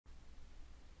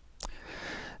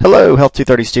Hello, Health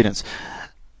 230 students.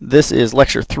 This is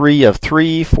lecture 3 of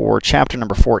 3 for chapter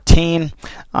number 14.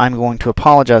 I'm going to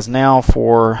apologize now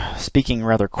for speaking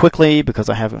rather quickly because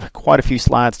I have quite a few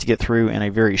slides to get through in a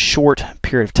very short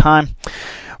period of time.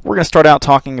 We're going to start out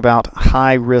talking about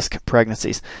high-risk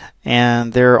pregnancies,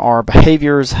 and there are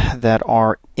behaviors that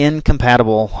are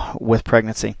incompatible with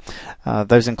pregnancy.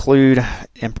 Those include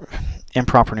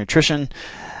improper nutrition,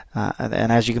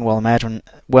 and as you can well imagine,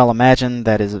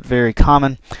 that is very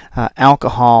common.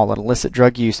 Alcohol and illicit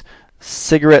drug use,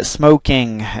 cigarette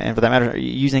smoking, and for that matter,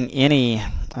 using any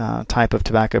type of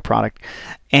tobacco product.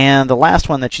 And the last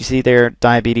one that you see there,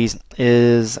 diabetes,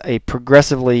 is a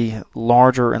progressively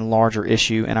larger and larger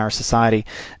issue in our society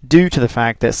due to the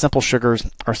fact that simple sugars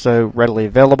are so readily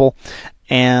available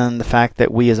and the fact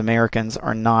that we as Americans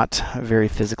are not very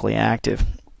physically active.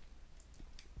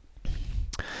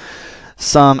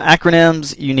 Some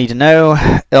acronyms you need to know: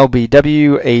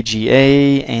 LBW,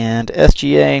 AGA, and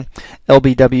SGA.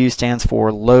 LBW stands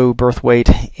for low birth weight.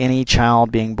 Any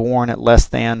child being born at less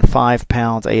than 5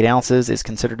 pounds 8 ounces is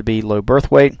considered to be low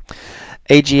birth weight.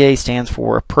 AGA stands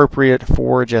for appropriate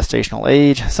for gestational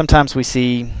age. Sometimes we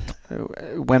see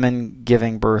women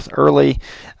giving birth early.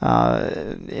 A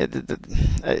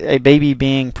baby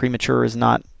being premature is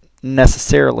not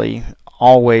necessarily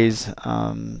always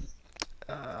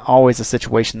a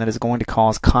situation that is going to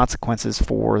cause consequences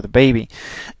for the baby.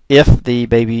 If the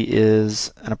baby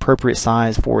is an appropriate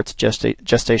size for its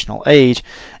gestational age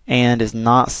and is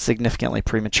not significantly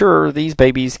premature, these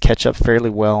babies catch up fairly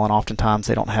well, and oftentimes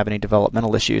they don't have any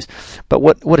developmental issues. But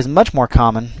what is much more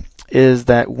common is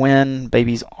that when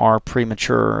babies are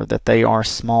premature, that they are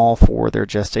small for their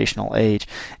gestational age,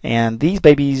 and these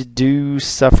babies do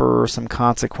suffer some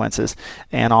consequences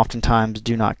and oftentimes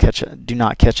do not catch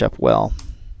up well.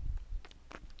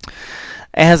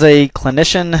 As a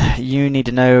clinician, you need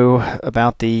to know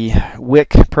about the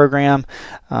WIC program.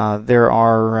 There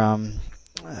are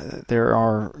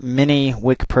many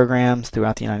WIC programs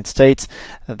throughout the United States.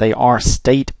 They are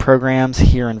state programs.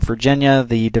 Here in Virginia,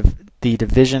 the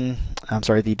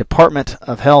Department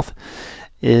of Health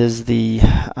is the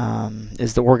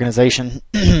organization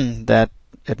that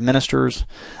administers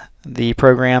the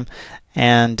program,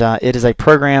 and it is a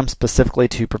program specifically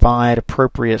to provide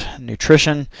appropriate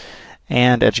nutrition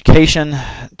and education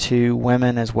to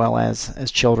women as well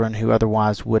as children who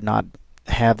otherwise would not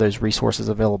have those resources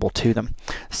available to them.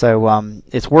 So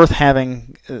it's worth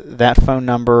having that phone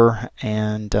number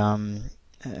and that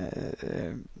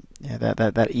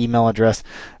email address,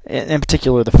 in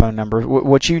particular the phone number.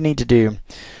 What you need to do,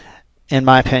 in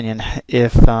my opinion,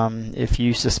 if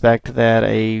you suspect that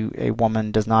a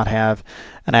woman does not have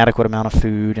an adequate amount of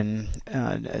food and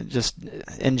just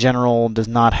in general does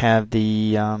not have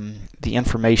the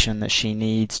information that she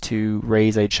needs to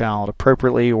raise a child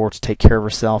appropriately or to take care of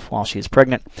herself while she is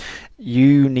pregnant,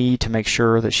 you need to make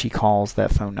sure that she calls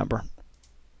that phone number.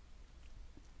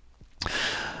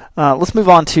 Let's move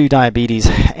on to diabetes,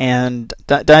 and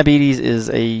diabetes is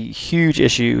a huge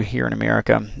issue here in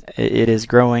America. It is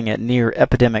growing at near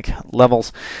epidemic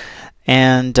levels,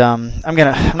 and I'm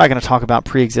not gonna talk about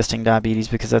pre-existing diabetes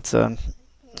because that's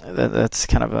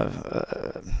kind of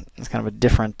a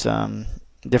different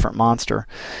monster.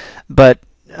 But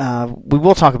we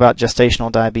will talk about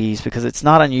gestational diabetes because it's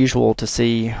not unusual to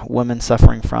see women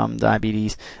suffering from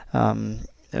diabetes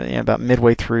about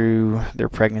midway through their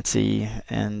pregnancy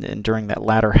and during that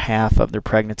latter half of their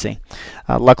pregnancy.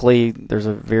 Luckily, there's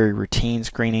a very routine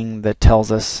screening that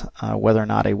tells us whether or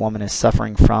not a woman is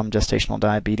suffering from gestational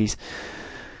diabetes.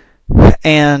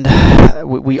 And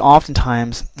we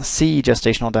oftentimes see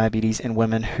gestational diabetes in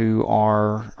women who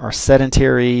are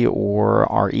sedentary or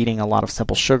are eating a lot of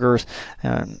simple sugars.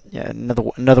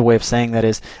 Another way of saying that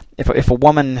is if a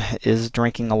woman is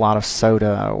drinking a lot of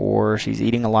soda or she's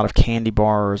eating a lot of candy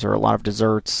bars or a lot of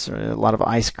desserts or a lot of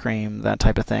ice cream, that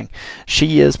type of thing,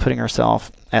 she is putting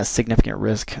herself at significant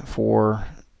risk for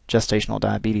gestational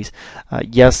diabetes.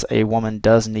 Yes, a woman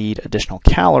does need additional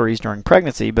calories during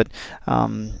pregnancy, but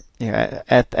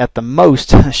at the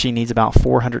most, she needs about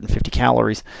 450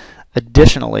 calories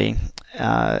additionally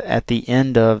at the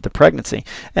end of the pregnancy,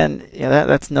 and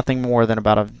that's nothing more than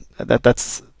about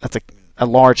that's a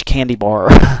large candy bar.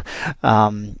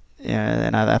 And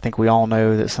I think we all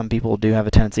know that some people do have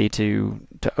a tendency to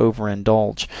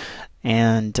overindulge.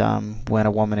 And when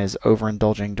a woman is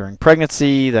overindulging during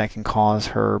pregnancy, that can cause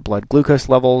her blood glucose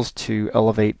levels to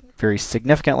elevate very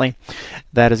significantly.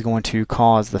 That is going to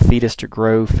cause the fetus to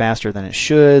grow faster than it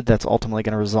should. That's ultimately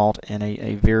going to result in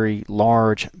a very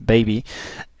large baby.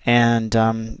 And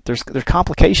there's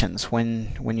complications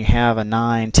when you have a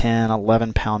 9, 10,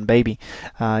 11-pound baby.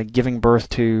 Giving birth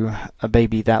to a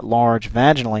baby that large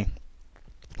vaginally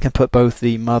can put both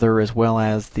the mother as well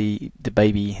as the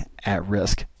baby at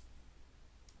risk.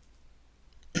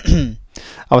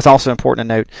 It's also important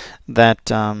to note that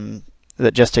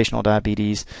that gestational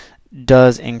diabetes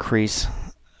does increase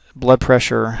blood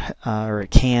pressure, or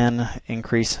it can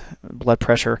increase blood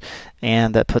pressure,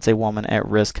 and that puts a woman at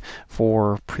risk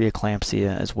for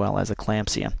preeclampsia as well as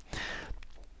eclampsia.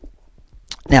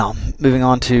 Now, moving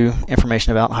on to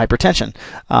information about hypertension.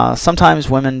 Sometimes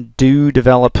women do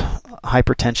develop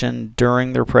hypertension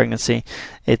during their pregnancy.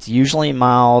 It's usually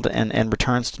mild and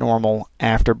returns to normal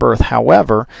after birth.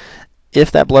 However, if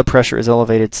that blood pressure is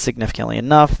elevated significantly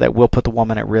enough, that will put the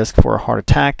woman at risk for a heart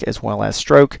attack as well as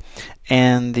stroke.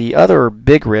 And the other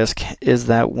big risk is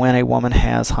that when a woman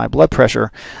has high blood pressure,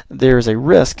 there's a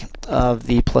risk of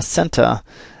the placenta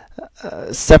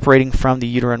separating from the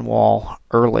uterine wall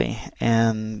early,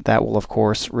 and that will of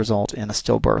course result in a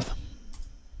stillbirth.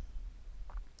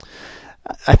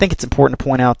 I think it's important to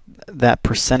point out that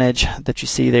percentage that you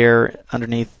see there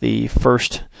underneath the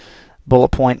first bullet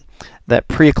point, that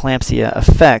preeclampsia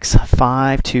affects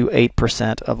 5 to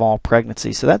 8% of all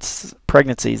pregnancies. So that's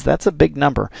pregnancies. That's a big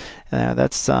number.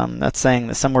 That's saying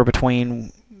that somewhere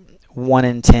between 1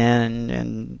 in 10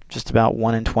 and just about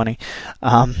 1 in 20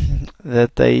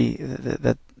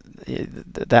 that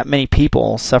many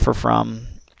people suffer from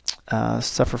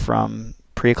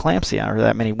preeclampsia, or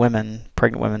that many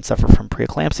pregnant women suffer from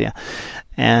preeclampsia.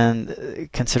 And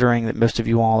considering that most of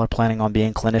you all are planning on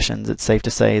being clinicians, it's safe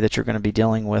to say that you're going to be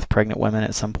dealing with pregnant women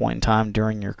at some point in time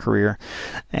during your career.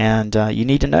 And you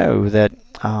need to know that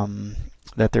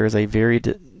that there is a very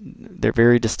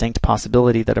distinct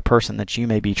possibility that a person that you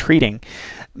may be treating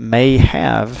may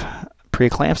have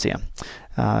preeclampsia.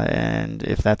 And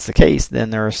if that's the case, then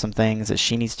there are some things that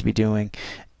she needs to be doing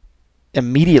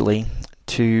immediately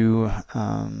to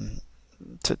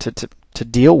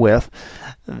deal with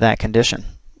that condition.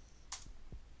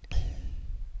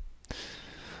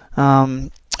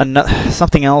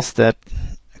 Something else that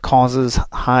causes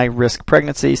high-risk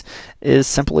pregnancies is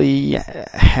simply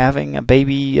having a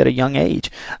baby at a young age.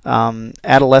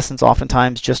 Adolescents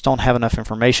oftentimes just don't have enough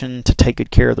information to take good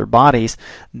care of their bodies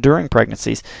during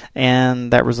pregnancies,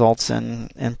 and that results in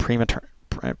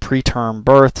preterm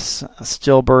births,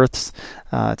 stillbirths.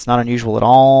 It's not unusual at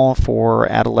all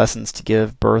for adolescents to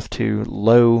give birth to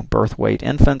low birth weight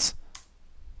infants.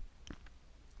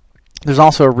 There's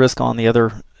also a risk on the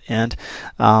other end.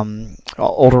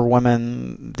 Older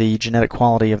women, the genetic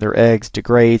quality of their eggs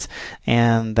degrades,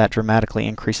 and that dramatically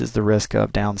increases the risk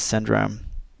of Down syndrome.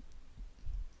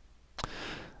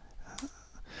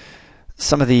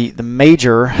 Some of the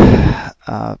major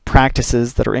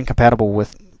practices that are incompatible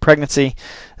with pregnancy: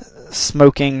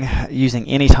 smoking, using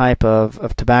any type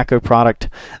of tobacco product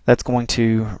that's going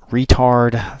to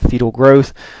retard fetal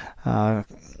growth.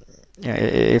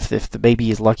 If the baby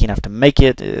is lucky enough to make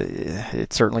it,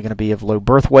 it's certainly going to be of low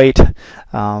birth weight. It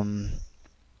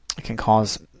can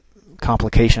cause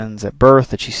complications at birth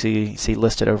that you see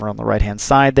listed over on the right-hand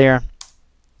side there.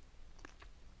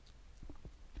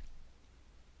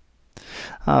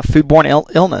 Foodborne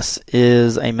illness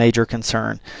is a major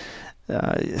concern.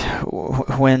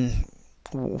 When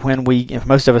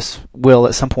most of us will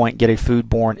at some point get a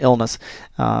foodborne illness,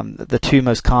 the two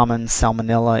most common,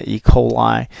 Salmonella, E.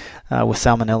 coli, with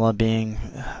Salmonella being,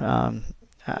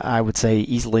 I would say,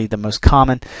 easily the most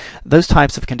common. Those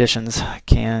types of conditions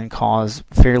can cause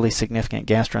fairly significant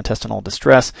gastrointestinal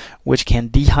distress, which can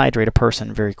dehydrate a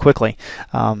person very quickly.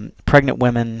 Pregnant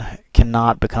women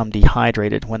cannot become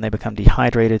dehydrated. When they become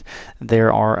dehydrated,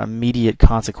 there are immediate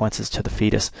consequences to the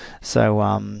fetus.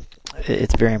 So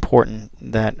it's very important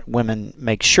that women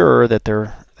make sure that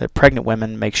pregnant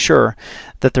women make sure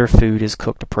that their food is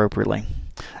cooked appropriately.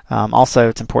 Also,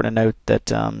 it's important to note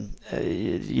that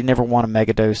you never want to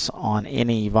megadose on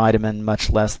any vitamin, much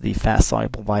less the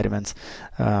fat-soluble vitamins,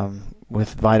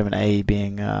 with vitamin A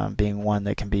being one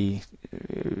that can be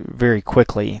very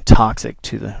quickly toxic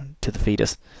to the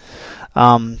fetus.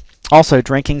 Also,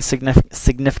 drinking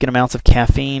significant amounts of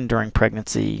caffeine during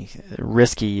pregnancy,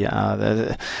 risky.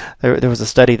 There was a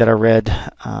study that I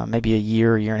read maybe a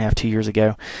year and a half, 2 years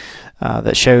ago,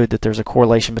 that showed that there's a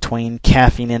correlation between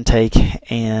caffeine intake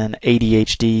and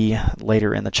ADHD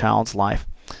later in the child's life,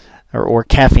 or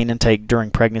caffeine intake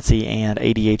during pregnancy and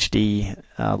ADHD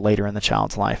later in the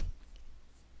child's life.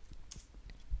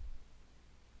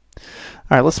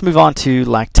 All right, let's move on to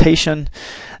lactation.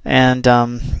 And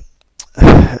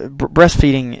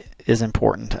breastfeeding is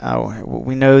important.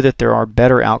 We know that there are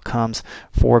better outcomes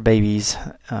for babies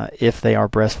if they are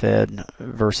breastfed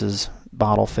versus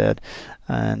bottle fed,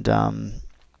 and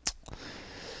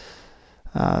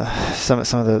some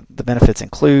of the benefits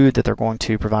include that they're going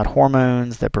to provide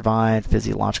hormones that provide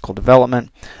physiological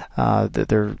development.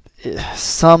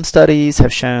 Some studies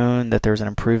have shown that there's an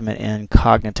improvement in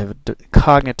cognitive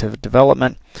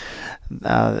development.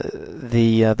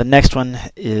 The next one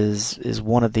is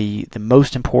one of the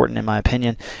most important in my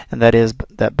opinion, and that is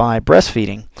that by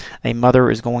breastfeeding, a mother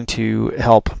is going to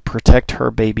help protect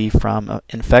her baby from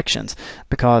infections,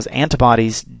 because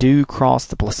antibodies do cross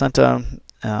the placenta.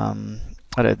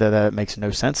 That makes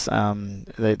no sense.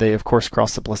 They of course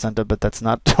cross the placenta, but that's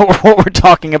not what we're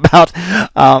talking about.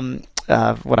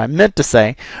 What I meant to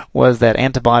say was that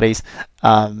antibodies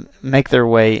make their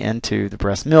way into the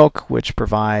breast milk, which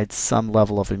provides some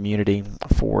level of immunity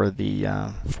for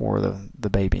the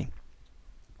baby.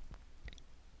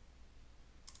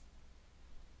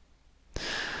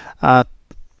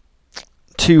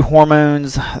 Two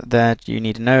hormones that you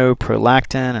need to know: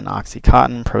 prolactin and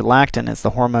oxytocin. Prolactin is the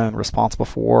hormone responsible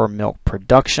for milk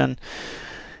production,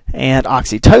 and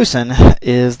oxytocin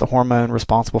is the hormone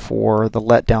responsible for the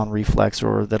letdown reflex,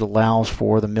 or that allows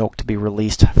for the milk to be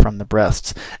released from the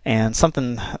breasts. And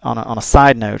something on a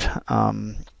side note,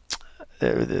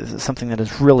 something that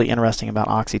is really interesting about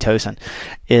oxytocin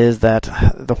is that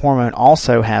the hormone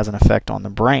also has an effect on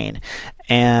the brain,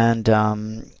 and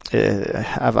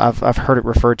I've heard it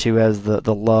referred to as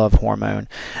the love hormone.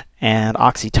 And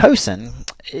oxytocin,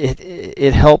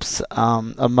 it helps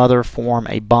a mother form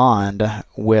a bond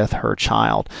with her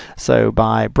child. So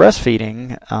by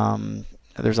breastfeeding,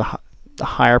 there's a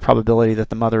higher probability that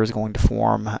the mother is going to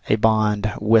form a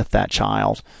bond with that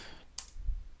child.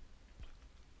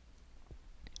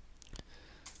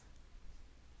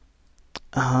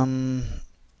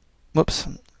 Whoops.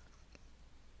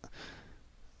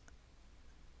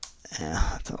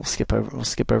 Yeah, we'll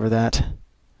skip over that.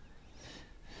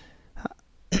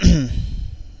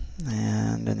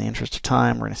 And in the interest of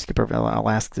time, we're going to skip over. I'll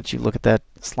ask that you look at that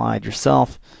slide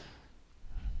yourself.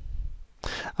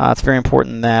 It's very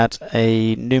important that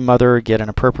a new mother get an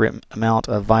appropriate amount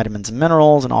of vitamins and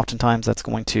minerals, and oftentimes that's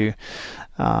going to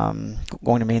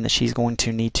mean that she's going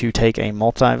to need to take a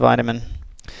multivitamin.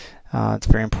 It's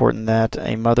very important that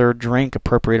a mother drink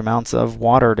appropriate amounts of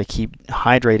water to keep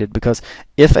hydrated, because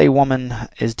if a woman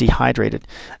is dehydrated,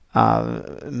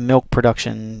 milk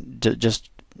production just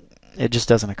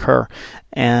doesn't occur.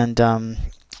 And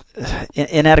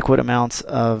inadequate amounts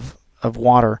of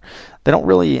water, they don't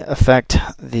really affect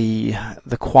the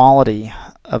quality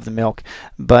of the milk,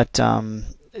 but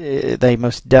they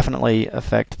most definitely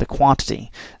affect the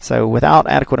quantity. So without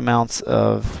adequate amounts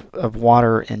of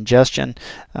water ingestion,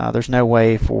 there's no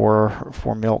way for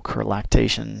milk or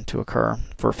lactation to occur,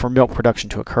 for milk production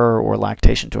to occur or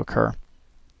lactation to occur.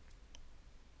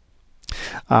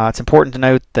 It's important to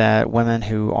note that women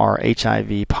who are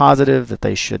HIV positive, that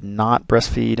they should not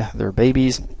breastfeed their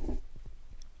babies.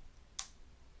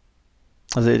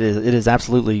 It is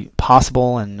absolutely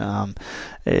possible, and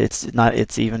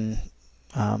it's even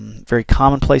very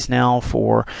commonplace now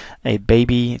for a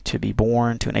baby to be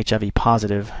born to an HIV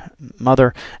positive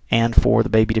mother and for the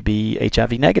baby to be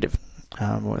HIV negative.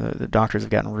 The doctors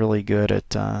have gotten really good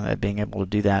at being able to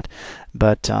do that,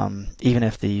 but even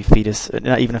if the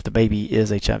baby is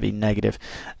HIV negative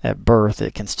at birth,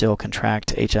 it can still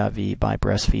contract HIV by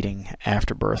breastfeeding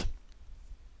after birth.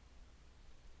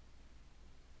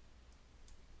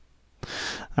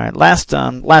 All right, last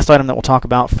item that we'll talk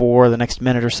about for the next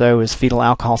minute or so is fetal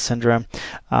alcohol syndrome.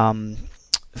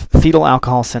 Fetal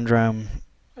alcohol syndrome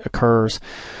occurs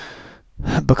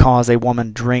because a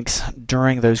woman drinks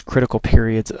during those critical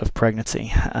periods of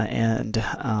pregnancy, and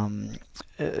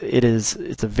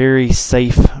it's a very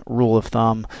safe rule of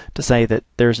thumb to say that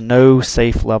there's no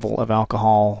safe level of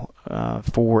alcohol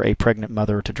for a pregnant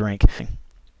mother to drink.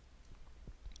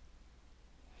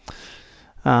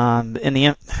 In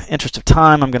the interest of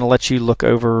time, I'm going to let you look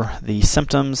over the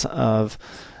symptoms of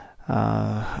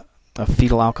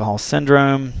fetal alcohol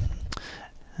syndrome,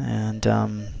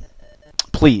 and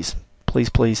please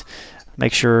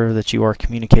make sure that you are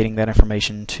communicating that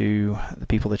information to the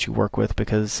people that you work with,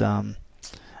 because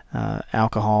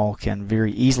alcohol can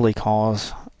very easily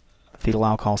cause fetal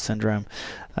alcohol syndrome,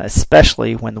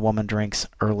 especially when the woman drinks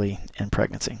early in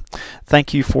pregnancy.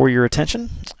 Thank you for your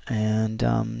attention, and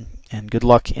good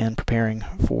luck in preparing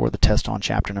for the test on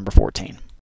chapter number 14.